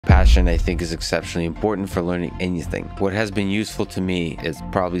Passion, I think, is exceptionally important for learning anything. What has been useful to me is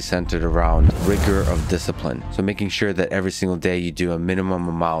probably centered around rigor of discipline. So making sure that every single day you do a minimum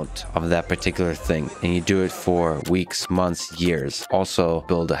amount of that particular thing, and you do it for weeks, months, years. Also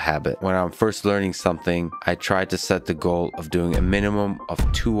build a habit. When I'm first learning something, I try to set the goal of doing a minimum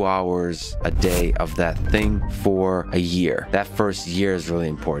of 2 hours a day of that thing for a year. That first year is really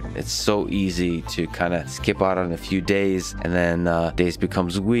important. It's so easy to kind of skip out on a few days, and then days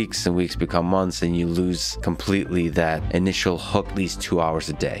becomes weeks and weeks become months, and you lose completely that initial hook, at least 2 hours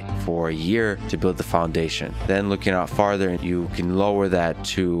a day for a year to build the foundation. Then looking out farther, you can lower that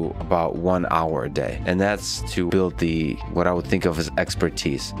to about 1 hour a day, and that's to build the what I would think of as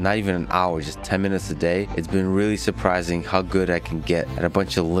expertise. Not even an hour, just 10 minutes a day. It's been really surprising how good I can get at a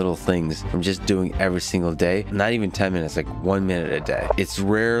bunch of little things from just doing every single day. Not even 10 minutes, like 1 minute a day. It's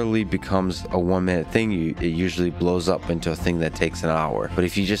rarely becomes a 1 minute thing. It usually blows up into a thing that takes an hour. But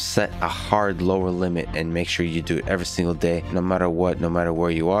if you just set a hard lower limit and make sure you do it every single day, no matter what, no matter where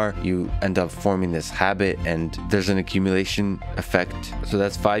you are, you end up forming this habit, and there's an accumulation effect. So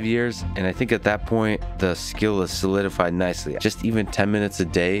that's 5 years, and I think at that point the skill is solidified nicely. Just even 10 minutes a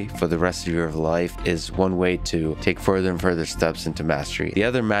day for the rest of your life is one way to take further and further steps into mastery. The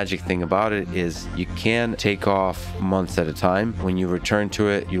other magic thing about it is you can take off months at a time. When you return to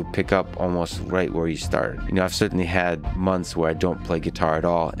it, you'll pick up almost right where you started. You know, I've certainly had months where I don't play guitar at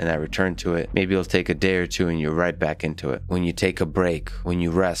all, and I return to it. Maybe it'll take a day or two and you're right back into it. When you take a break, when you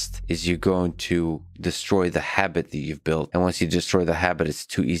rest, is you're going to destroy the habit that you've built. And once you destroy the habit, it's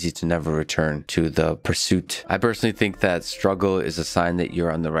too easy to never return to the pursuit. I personally think that struggle is a sign that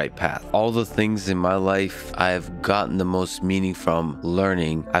you're on the right path. All the things in my life I've gotten the most meaning from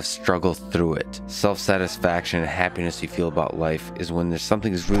learning, I've struggled through it. Self-satisfaction and happiness you feel about life is when there's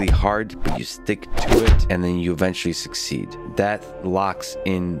something that's really hard, but you stick to it and then you eventually succeed. That locks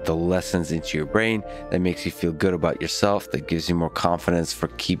in the lessons into your brain, that makes you feel good about yourself, that gives you more confidence for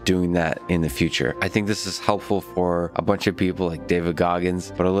keep doing that in the future. I think this is helpful for a bunch of people like David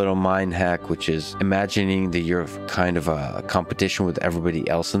Goggins, but a little mind hack, which is imagining that you're kind of a competition with everybody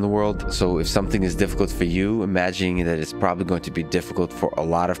else in the world. So if something is difficult for you, imagining that it's probably going to be difficult for a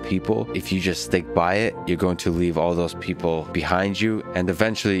lot of people. If you just stick by it, you're going to leave all those people behind you, and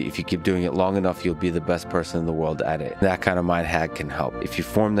eventually, if you keep doing it long enough, you'll be the best person in the world at it. That kind of mind hack can help. If you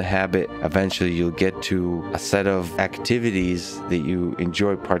form the habit, eventually you'll get to a set of activities that you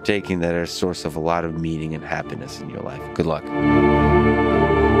enjoy partaking that are a source of a lot of meaning and happiness in your life. Good luck.